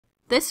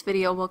This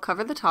video will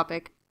cover the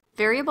topic,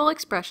 Variable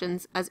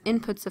Expressions as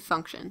Inputs of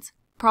Functions,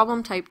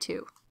 Problem Type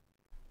 2.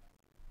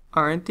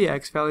 Aren't the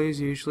x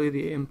values usually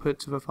the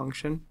inputs of a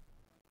function?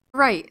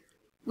 Right.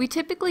 We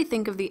typically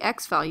think of the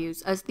x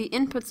values as the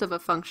inputs of a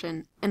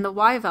function and the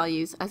y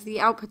values as the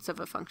outputs of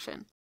a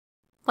function.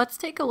 Let's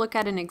take a look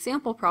at an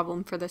example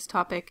problem for this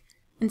topic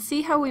and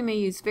see how we may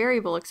use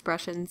variable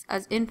expressions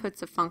as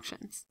inputs of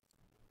functions.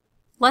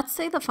 Let's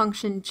say the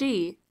function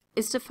g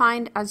is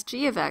defined as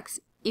g of x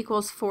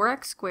equals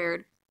 4x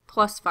squared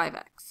plus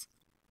 5x,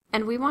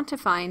 and we want to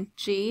find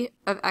g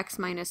of x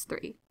minus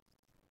 3.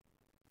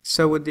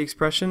 So would the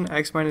expression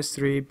x minus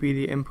 3 be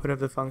the input of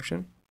the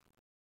function?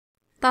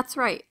 That's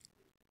right.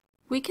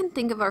 We can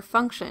think of our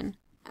function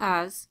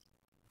as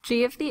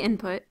g of the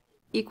input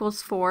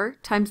equals 4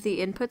 times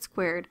the input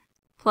squared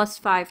plus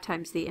 5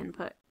 times the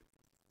input.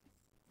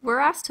 We're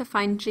asked to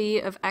find g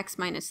of x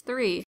minus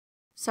 3,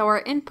 so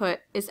our input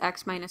is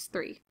x minus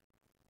 3.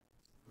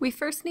 We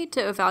first need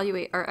to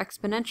evaluate our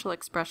exponential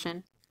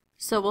expression,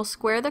 so we'll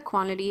square the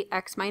quantity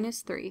x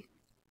minus 3.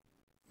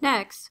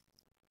 Next,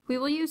 we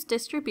will use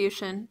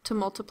distribution to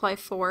multiply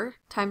 4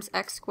 times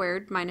x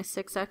squared minus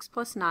 6x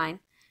plus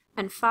 9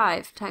 and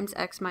 5 times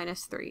x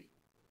minus 3.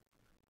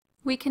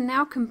 We can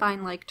now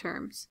combine like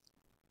terms.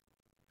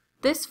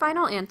 This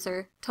final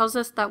answer tells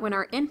us that when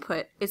our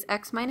input is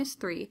x minus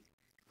 3,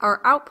 our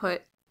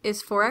output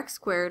is 4x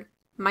squared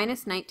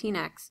minus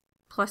 19x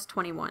plus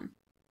 21.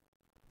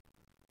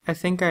 I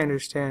think I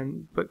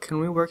understand, but can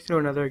we work through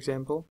another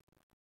example?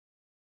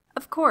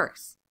 Of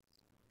course.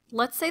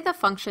 Let's say the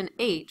function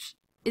h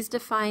is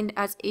defined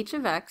as h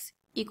of x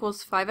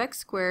equals 5x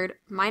squared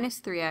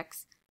minus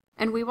 3x,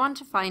 and we want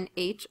to find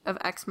h of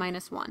x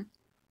minus 1.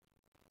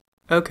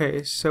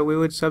 Okay, so we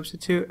would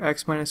substitute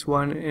x minus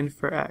 1 in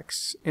for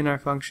x in our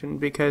function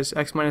because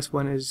x minus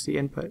 1 is the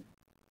input.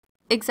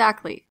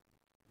 Exactly.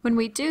 When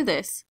we do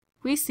this,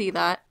 we see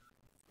that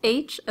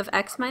h of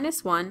x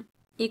minus 1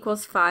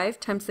 equals 5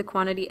 times the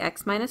quantity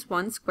x minus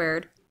 1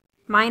 squared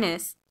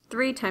minus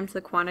 3 times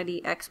the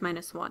quantity x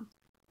minus 1.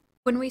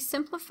 When we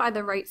simplify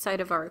the right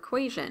side of our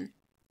equation,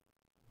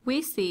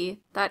 we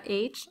see that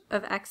h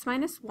of x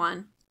minus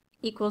 1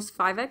 equals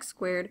 5x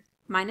squared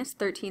minus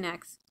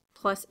 13x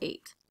plus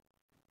 8.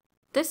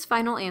 This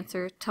final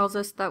answer tells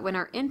us that when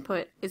our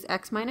input is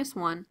x minus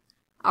 1,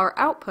 our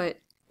output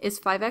is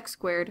 5x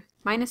squared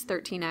minus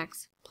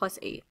 13x plus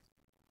 8.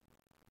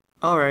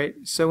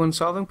 Alright, so when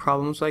solving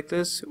problems like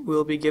this,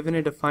 we'll be given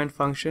a defined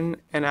function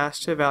and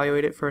asked to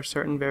evaluate it for a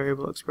certain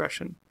variable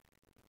expression.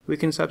 We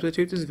can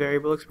substitute this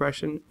variable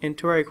expression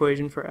into our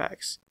equation for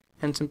x,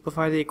 and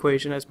simplify the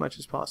equation as much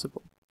as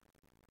possible.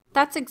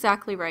 That's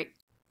exactly right.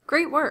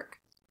 Great work!